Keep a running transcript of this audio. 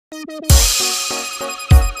Hello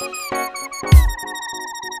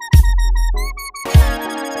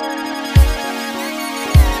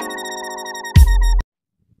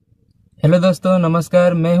दोस्तों,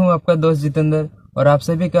 नमस्कार। मैं हूं आपका दोस्त जितेंद्र और आप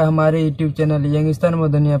सभी का हमारे यूट्यूब चैनल यंगिस्तान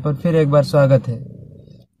मधुनिया पर फिर एक बार स्वागत है।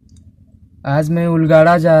 आज मैं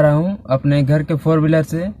उलगाड़ा जा रहा हूं अपने घर के 4 व्हीलर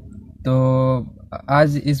से। तो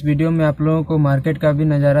आज इस वीडियो में आप लोगों को मार्केट का भी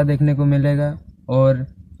नज़ारा देखने को मिलेगा और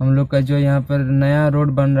हम लोग का जो यहाँ पर नया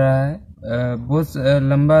रोड बन रहा है, बहुत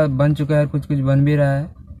लंबा बन चुका है, कुछ कुछ बन भी रहा है,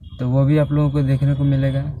 तो वो भी आप लोगों को देखने को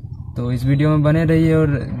मिलेगा। तो इस वीडियो में बने रहिए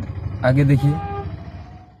और आगे देखिए।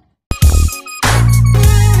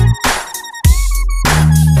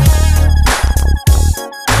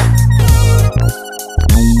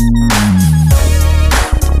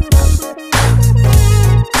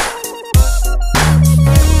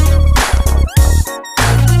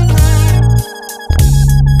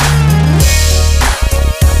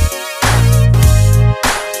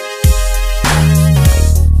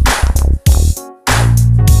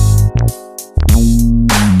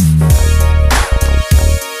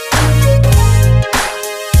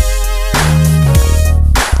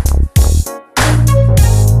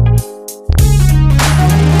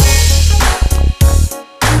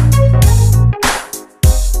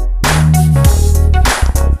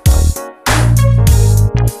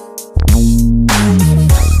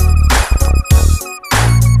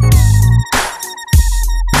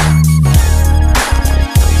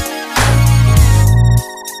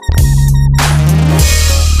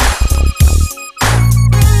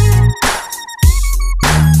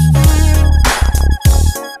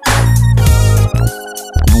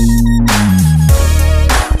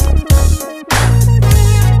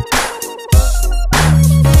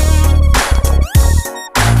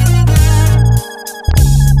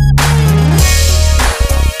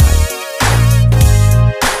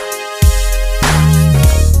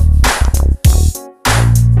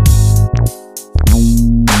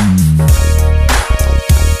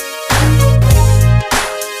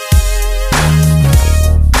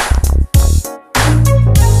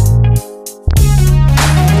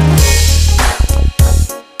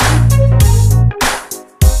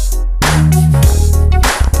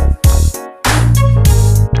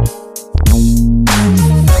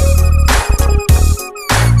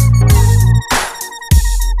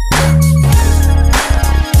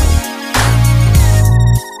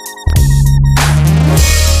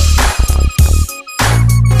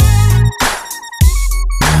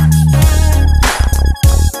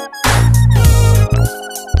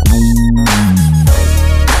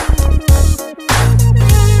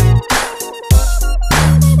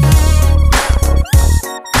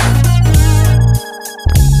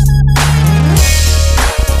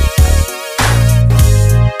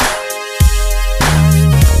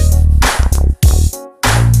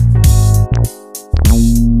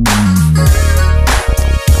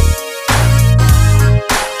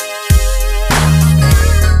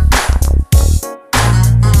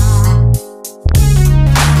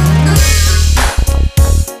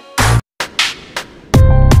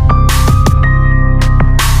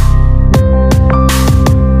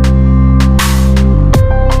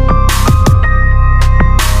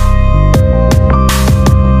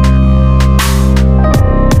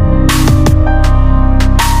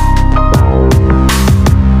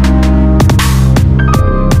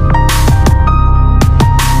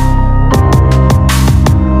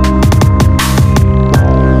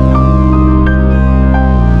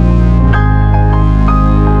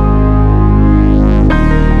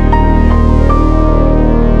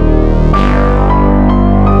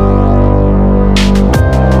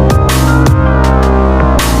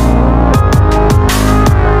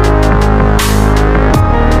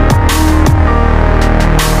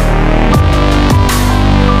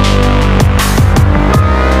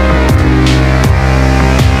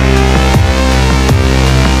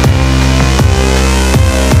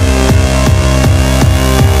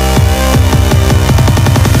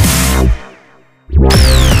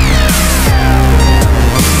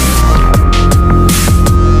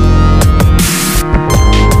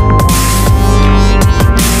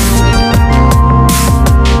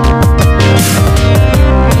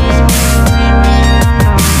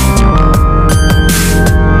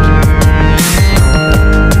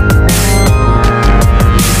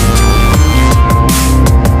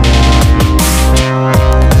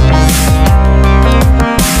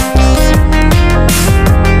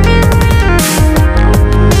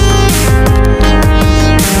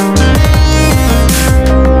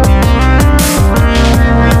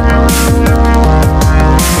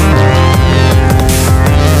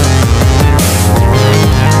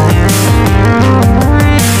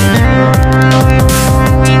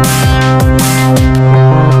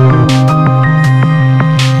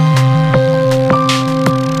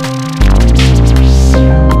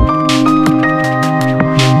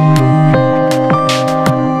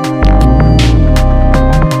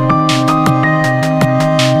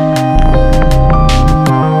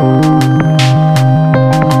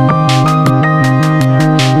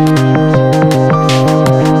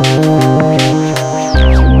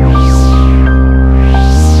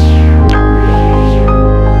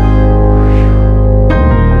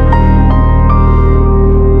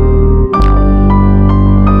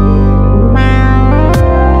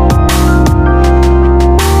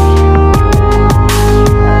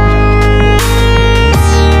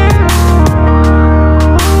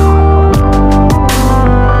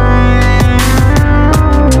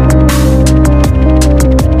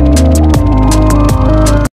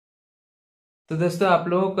 दोस्तों, आप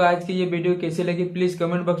लोगों को आज की ये वीडियो कैसी लगी प्लीज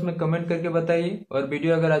कमेंट बॉक्स में कमेंट करके बताइए। और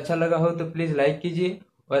वीडियो अगर अच्छा लगा हो तो प्लीज लाइक कीजिए।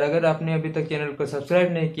 और अगर आपने अभी तक चैनल को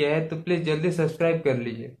सब्सक्राइब नहीं किया है तो प्लीज जल्दी सब्सक्राइब कर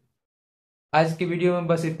लीजिए। आज की वीडियो में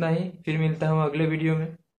बस इतना ही, फिर मिलता हूँ अगले वीडियो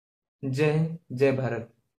में। जय हिंद, जय भारत।